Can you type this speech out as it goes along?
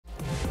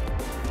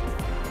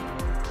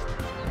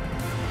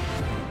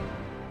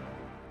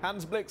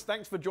Hans Blix,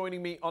 thanks for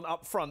joining me on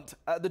UpFront.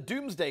 The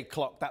Doomsday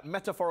Clock, that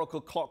metaphorical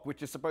clock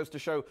which is supposed to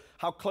show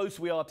how close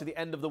we are to the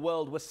end of the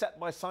world, was set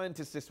by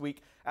scientists this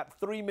week at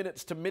 3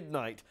 minutes to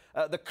midnight.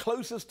 The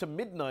closest to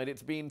midnight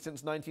it's been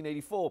since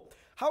 1984.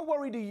 How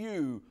worried are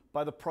you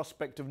by the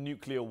prospect of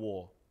nuclear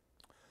war?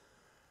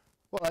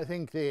 Well, I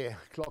think the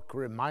clock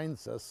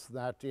reminds us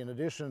that in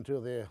addition to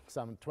the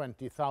some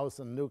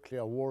 20,000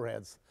 nuclear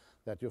warheads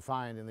that you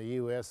find in the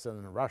US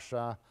and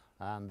Russia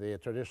and the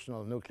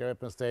traditional nuclear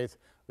weapon states,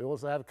 we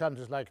also have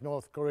countries like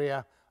North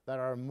Korea that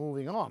are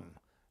moving on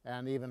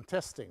and even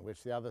testing,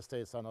 which the other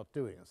states are not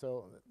doing.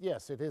 So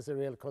yes, it is a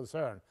real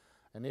concern.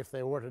 And if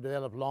they were to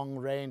develop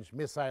long-range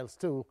missiles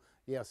too,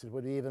 yes, it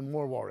would be even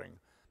more worrying.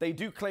 They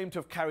do claim to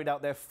have carried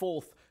out their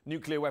fourth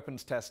nuclear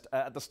weapons test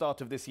at the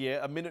start of this year,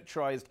 a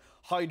miniaturized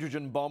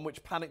hydrogen bomb,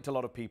 which panicked a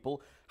lot of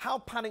people. How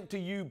panicked are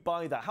you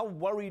by that? How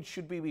worried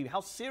should we be?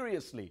 How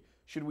seriously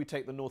should we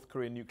take the North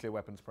Korean nuclear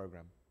weapons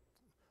program?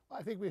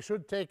 I think we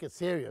should take it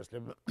seriously,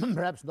 but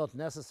perhaps not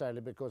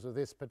necessarily because of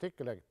this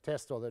particular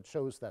test, although it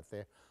shows that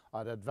they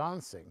are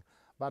advancing.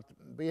 But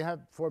we have,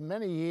 for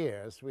many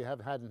years, we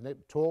have had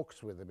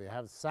talks with them, we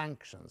have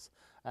sanctions,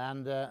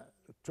 and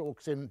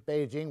talks in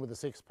Beijing with the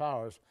six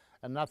powers,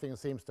 and nothing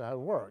seems to have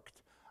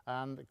worked.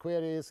 And the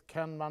query is,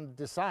 can one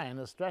design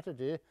a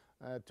strategy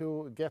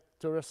to get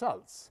to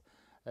results?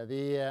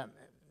 The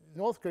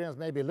North Koreans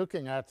may be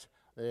looking at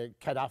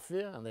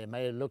Gaddafi, and they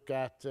may look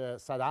at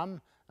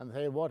Saddam, and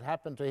say what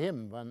happened to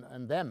him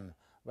and them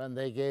when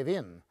they gave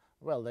in.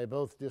 Well, they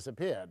both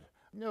disappeared.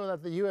 You know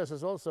that the US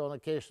has also on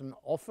occasion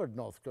offered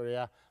North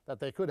Korea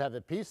that they could have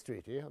a peace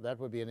treaty. That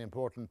would be an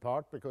important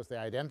part because they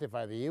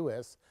identify the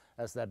US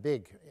as their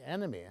big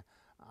enemy.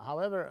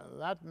 However,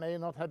 that may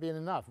not have been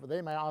enough.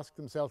 They may ask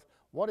themselves,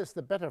 what is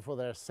the better for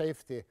their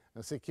safety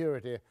and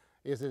security?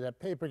 Is it a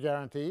paper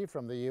guarantee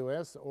from the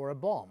US or a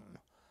bomb?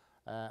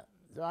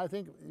 So I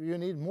think you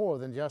need more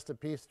than just a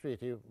peace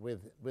treaty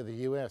with the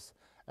US.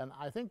 And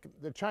I think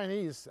the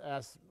Chinese,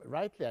 as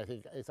rightly I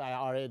think,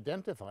 are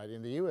identified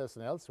in the US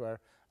and elsewhere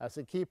as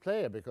a key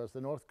player because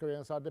the North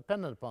Koreans are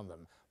dependent upon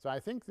them. So I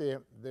think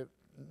the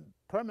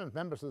permanent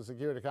members of the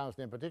Security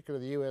Council, in particular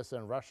the US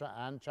and Russia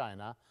and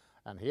China,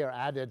 and here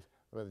added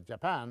with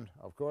Japan,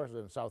 of course,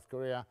 and South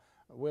Korea,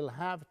 will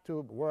have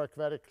to work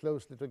very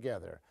closely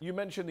together. You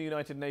mentioned the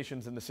United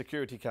Nations and the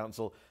Security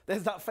Council.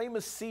 There's that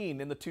famous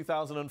scene in the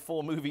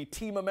 2004 movie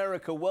Team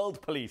America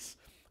World Police.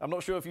 I'm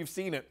not sure if you've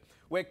seen it,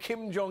 where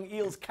Kim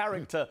Jong-il's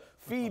character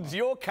feeds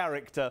your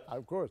character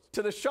of course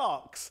to the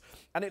sharks.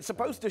 And it's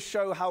supposed to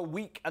show how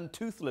weak and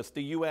toothless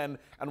the UN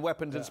and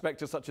weapons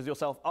inspectors such as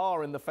yourself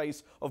are in the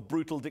face of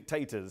brutal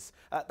dictators.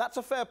 That's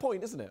a fair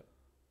point, isn't it?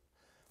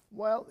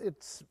 Well,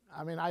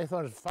 I mean, I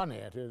thought it funny.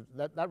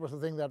 That was the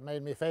thing that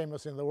made me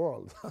famous in the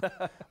world.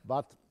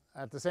 But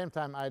at the same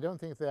time, I don't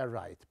think they're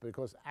right,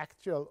 because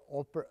actual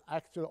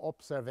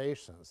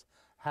observations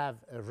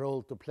have a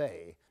role to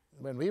play.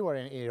 When we were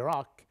in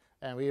Iraq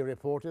and we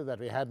reported that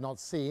we had not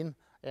seen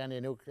any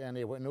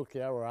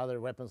nuclear or other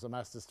weapons of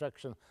mass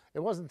destruction, it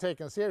wasn't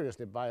taken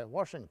seriously by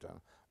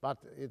Washington. But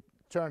it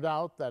turned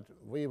out that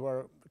we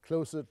were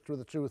closer to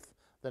the truth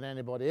than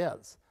anybody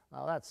else.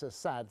 Now that's a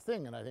sad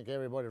thing, and I think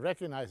everybody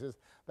recognizes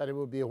that it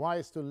would be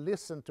wise to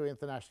listen to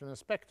international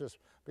inspectors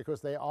because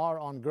they are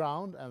on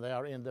ground and they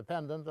are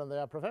independent and they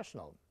are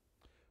professional.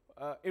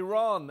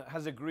 Iran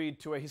has agreed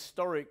to a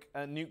historic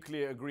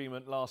nuclear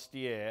agreement last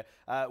year,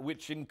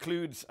 which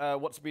includes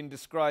what's been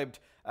described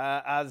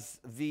as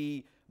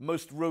the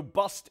most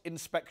robust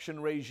inspection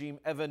regime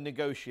ever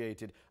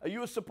negotiated. Are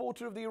you a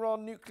supporter of the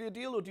Iran nuclear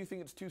deal, or do you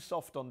think it's too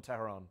soft on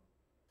Tehran?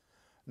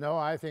 No,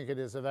 I think it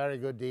is a very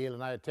good deal,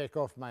 and I take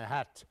off my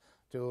hat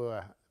to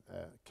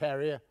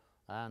Kerry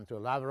and to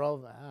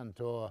Lavrov and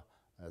to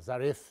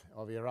Zarif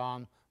of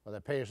Iran for their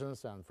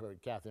patience, and for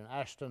Catherine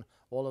Ashton.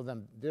 All of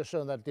them, they've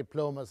shown that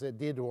diplomacy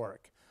did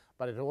work.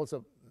 But it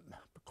also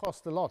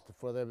cost a lot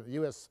for the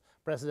US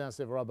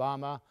presidency of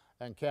Obama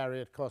and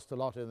Kerry. It cost a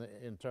lot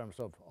in terms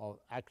of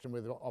action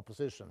with the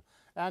opposition.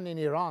 And in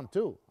Iran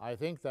too. I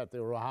think that the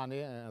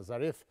Rouhani and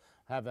Zarif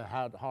have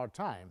had a hard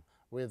time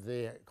with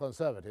the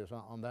conservatives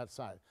on that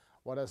side.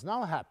 What has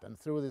now happened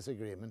through this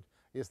agreement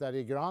is that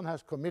Iran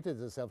has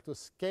committed itself to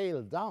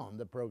scale down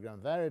the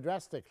program very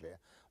drastically.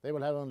 They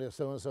will have only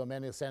so and so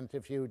many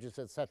centrifuges,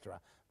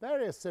 etc.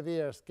 Very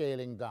severe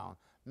scaling down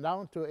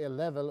to a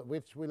level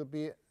which will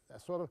be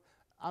sort of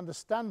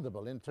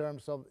understandable in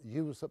terms of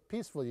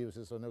peaceful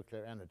uses of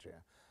nuclear energy.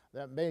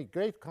 They have made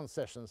great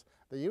concessions.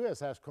 The US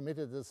has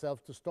committed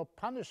itself to stop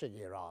punishing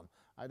Iran.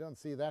 I don't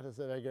see that as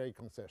a very great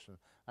concession.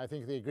 I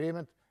think the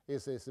agreement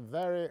is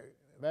very,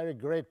 very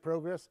great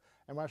progress.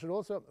 And one should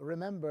also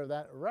remember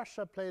that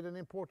Russia played an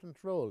important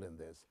role in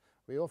this.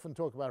 We often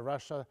talk about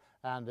Russia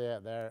and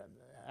their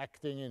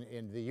acting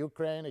in the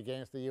Ukraine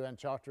against the UN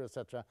Charter,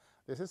 etc.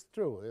 This is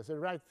true. There's a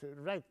right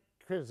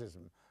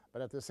criticism.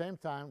 But at the same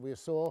time, we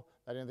saw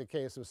that in the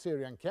case of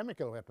Syrian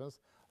chemical weapons,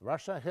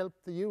 Russia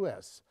helped the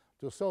US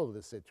to solve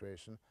this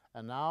situation.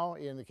 And now,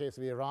 in the case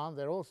of Iran,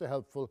 they're also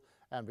helpful,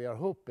 and we are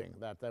hoping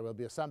that there will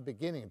be some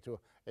beginning to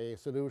a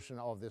solution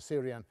of the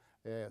Syrian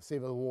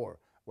civil war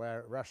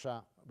where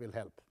Russia will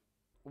help.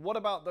 What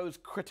about those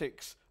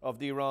critics of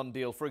the Iran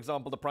deal, for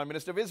example, the Prime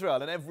Minister of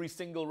Israel and every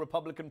single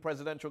Republican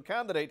presidential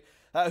candidate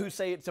who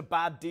say it's a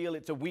bad deal,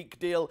 it's a weak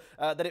deal,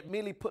 that it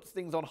merely puts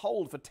things on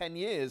hold for 10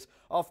 years,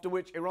 after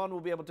which Iran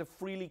will be able to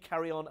freely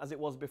carry on as it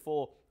was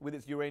before with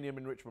its uranium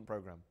enrichment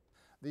program?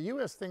 The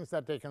US thinks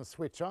that they can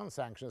switch on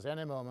sanctions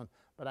any moment,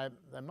 but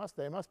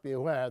they must be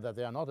aware that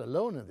they are not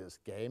alone in this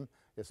game.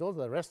 It's also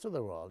the rest of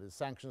the world. It's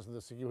sanctions of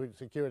the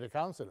Security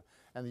Council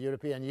and the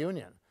European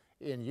Union.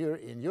 In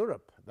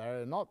Europe,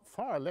 there are not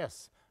far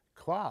less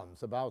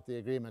qualms about the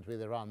agreement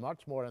with Iran,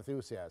 much more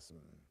enthusiasm.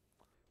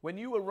 When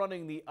you were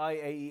running the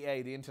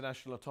IAEA, the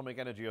International Atomic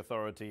Energy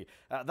Authority,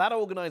 that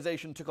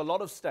organization took a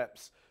lot of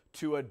steps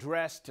to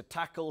address, to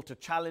tackle, to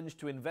challenge,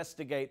 to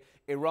investigate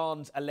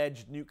Iran's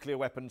alleged nuclear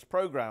weapons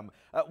program.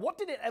 What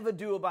did it ever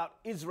do about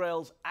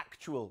Israel's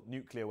actual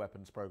nuclear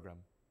weapons program?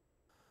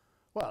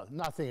 Well,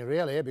 nothing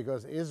really,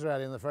 because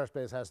Israel in the first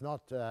place has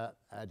not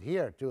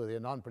adhered to the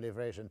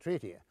Non-Proliferation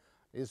Treaty.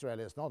 Israel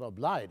is not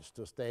obliged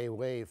to stay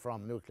away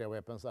from nuclear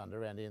weapons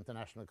under any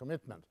international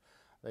commitment.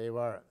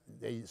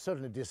 They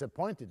certainly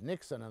disappointed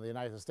Nixon and the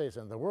United States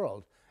and the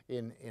world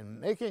in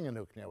making a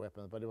nuclear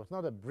weapon, but it was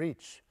not a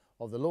breach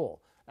of the law.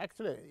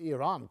 Actually,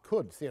 Iran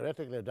could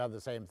theoretically have done the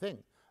same thing.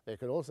 They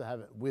could also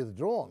have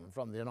withdrawn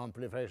from the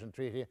Non-Proliferation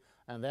Treaty,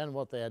 and then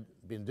what they had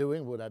been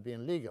doing would have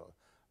been legal.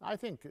 I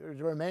think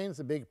it remains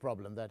a big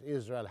problem that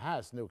Israel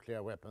has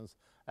nuclear weapons,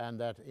 and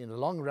that in the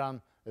long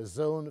run, a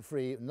zone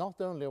free not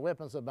only of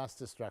weapons of mass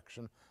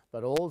destruction,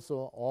 but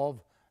also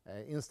of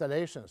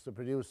installations to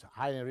produce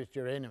highly enriched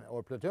uranium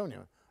or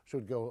plutonium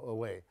should go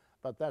away.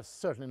 But that's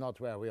certainly not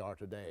where we are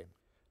today.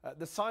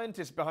 The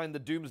scientists behind the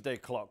Doomsday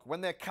Clock,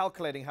 when they're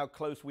calculating how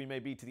close we may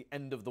be to the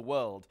end of the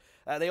world,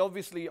 they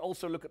obviously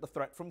also look at the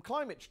threat from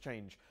climate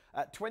change.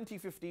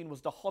 2015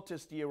 was the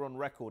hottest year on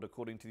record,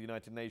 according to the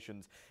United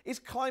Nations. Is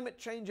climate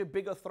change a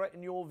bigger threat,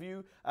 in your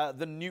view,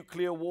 than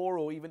nuclear war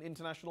or even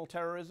international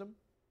terrorism?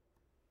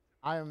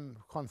 I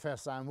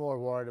confess I'm more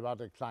worried about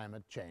the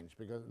climate change,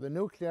 because the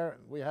nuclear,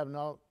 we have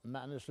now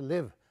managed to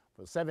live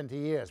for 70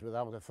 years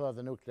without a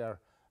further nuclear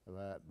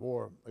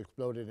war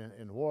exploded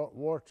in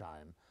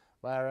wartime.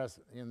 Whereas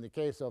in the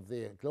case of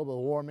the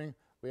global warming,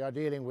 we are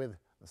dealing with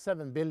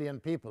 7 billion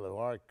people who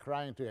are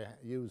trying to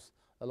use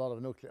a lot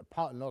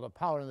of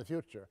power in the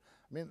future.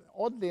 I mean,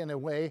 oddly in a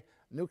way,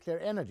 nuclear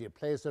energy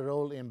plays a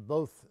role in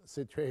both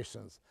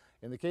situations.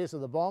 In the case of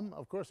the bomb,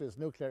 of course, it's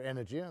nuclear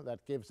energy that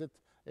gives it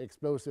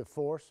explosive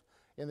force.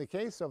 In the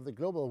case of the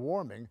global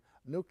warming,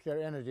 nuclear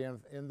energy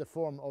in the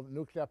form of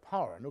nuclear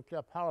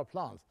power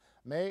plants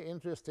may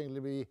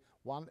interestingly be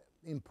one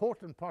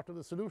important part of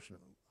the solution.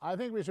 I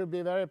think we should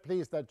be very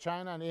pleased that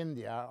China and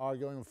India are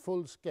going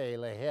full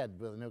scale ahead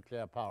with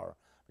nuclear power,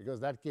 because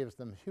that gives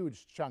them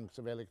huge chunks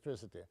of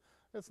electricity.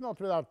 It's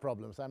not without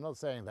problems, I'm not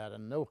saying that,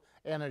 and no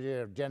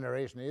energy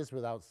generation is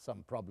without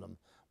some problem,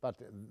 but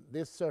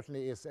this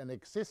certainly is an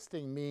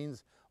existing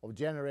means of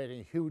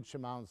generating huge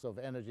amounts of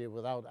energy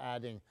without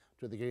adding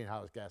to the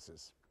greenhouse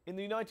gases. In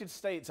the United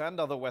States and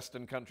other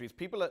Western countries,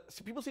 people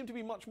seem to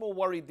be much more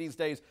worried these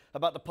days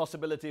about the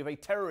possibility of a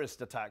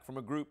terrorist attack from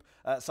a group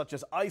such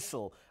as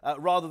ISIL,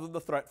 rather than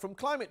the threat from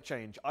climate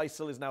change.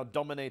 ISIL is now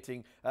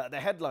dominating the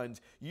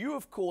headlines. You,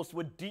 of course,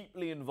 were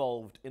deeply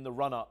involved in the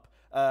run-up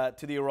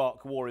to the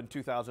Iraq war in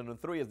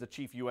 2003 as the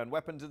chief UN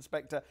weapons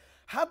inspector.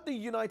 Had the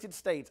United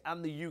States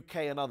and the UK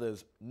and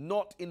others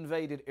not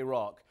invaded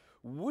Iraq,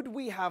 would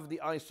we have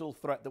the ISIL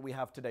threat that we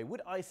have today?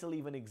 Would ISIL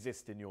even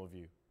exist, in your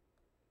view?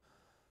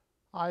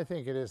 I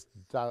think it is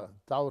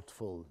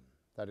doubtful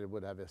that it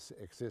would have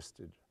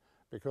existed,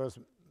 because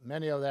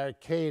many of their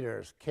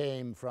cadres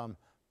came from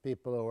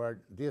people who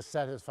were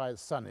dissatisfied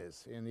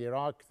Sunnis. In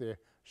Iraq, the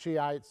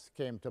Shiites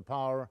came to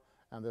power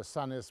and the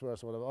Sunnis were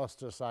sort of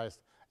ostracized,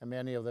 and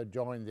many of them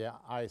joined the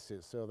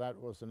ISIS. So that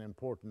was an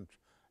important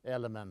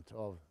element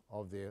of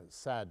the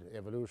sad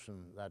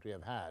evolution that we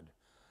have had.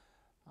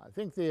 I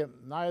think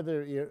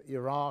neither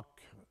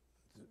Iraq,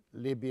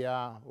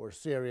 Libya or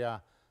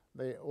Syria,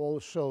 they all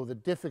show the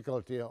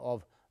difficulty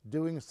of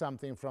doing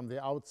something from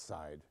the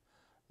outside.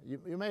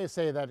 You may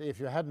say that if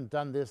you hadn't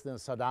done this, then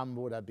Saddam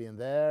would have been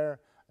there,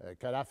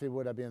 Gaddafi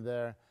would have been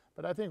there.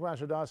 But I think one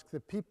should ask the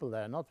people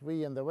there, not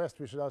we in the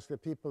West, we should ask the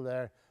people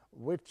there,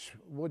 which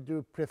would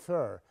you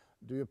prefer?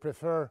 Do you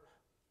prefer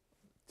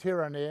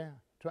tyranny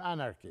to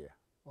anarchy,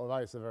 or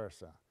vice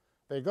versa?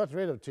 They got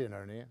rid of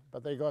tyranny,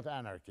 but they got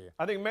anarchy.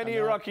 I think many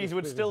Iraqis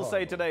would still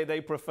say today they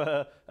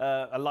prefer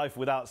a life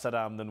without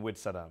Saddam than with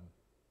Saddam.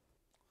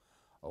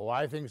 Oh,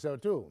 I think so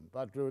too.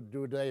 But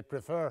do they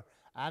prefer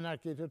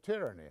anarchy to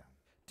tyranny?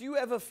 Do you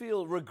ever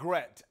feel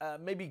regret,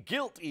 maybe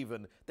guilt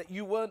even, that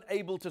you weren't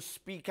able to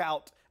speak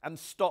out and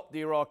stop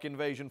the Iraq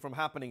invasion from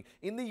happening?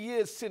 In the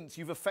years since,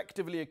 you've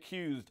effectively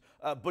accused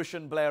Bush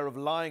and Blair of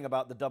lying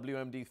about the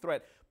WMD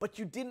threat, but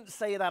you didn't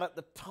say that at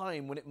the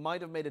time when it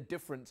might have made a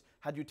difference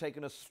had you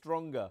taken a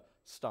stronger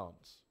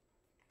stance.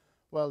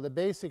 Well, the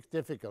basic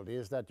difficulty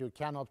is that you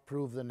cannot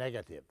prove the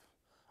negative.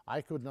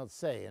 I could not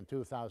say in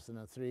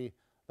 2003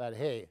 that,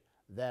 hey,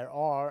 there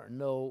are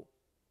no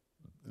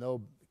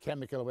no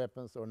chemical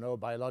weapons or no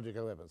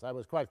biological weapons. I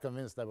was quite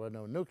convinced there were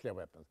no nuclear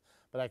weapons,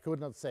 but I could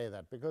not say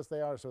that because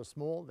they are so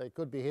small, they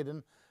could be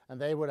hidden, and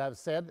they would have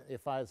said,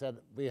 if I said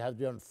we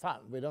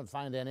don't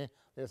find any,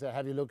 they say,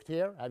 have you looked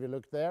here, have you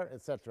looked there,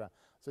 etc.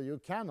 So you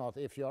cannot,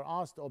 if you are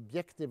asked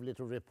objectively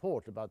to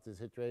report about the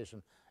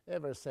situation,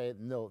 ever say,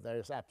 no, there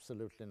is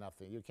absolutely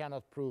nothing. You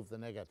cannot prove the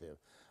negative.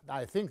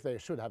 I think they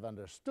should have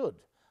understood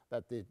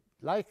that the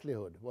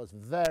likelihood was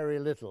very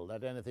little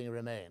that anything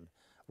remained.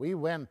 We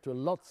went to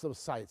lots of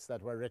sites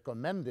that were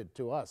recommended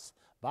to us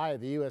by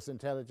the US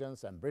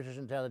intelligence and British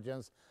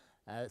intelligence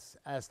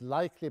as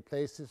likely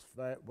places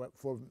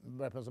for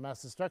weapons of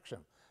mass destruction.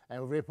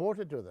 And we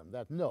reported to them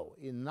that no,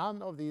 in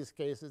none of these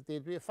cases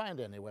did we find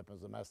any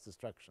weapons of mass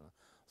destruction.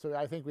 So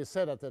I think we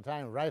said at the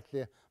time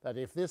rightly that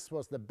if this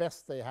was the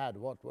best they had,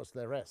 what was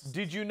the rest?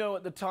 Did you know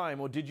at the time,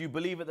 or did you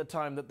believe at the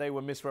time, that they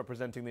were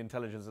misrepresenting the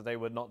intelligence, that they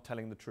were not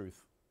telling the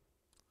truth?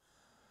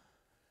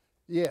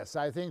 Yes,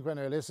 I think when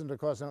I listened to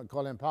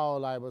Colin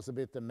Powell, I was a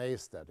bit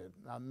amazed at it.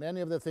 Now,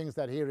 many of the things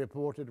that he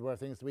reported were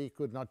things we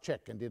could not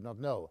check and did not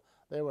know.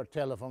 There were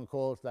telephone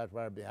calls that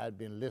had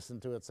been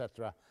listened to,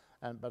 etc.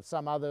 But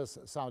some others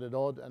sounded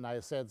odd, and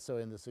I said so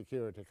in the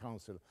Security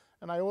Council.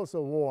 And I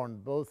also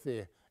warned both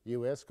the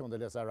US,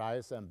 Condoleezza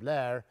Rice, and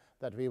Blair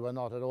that we were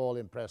not at all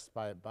impressed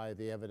by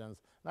the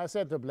evidence. And I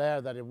said to Blair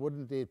that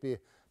wouldn't it be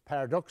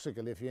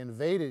paradoxical if you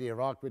invaded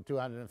Iraq with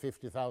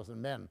 250,000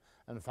 men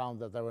and found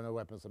that there were no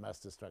weapons of mass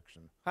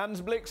destruction.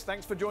 Hans Blix,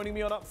 thanks for joining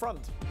me on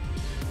UpFront.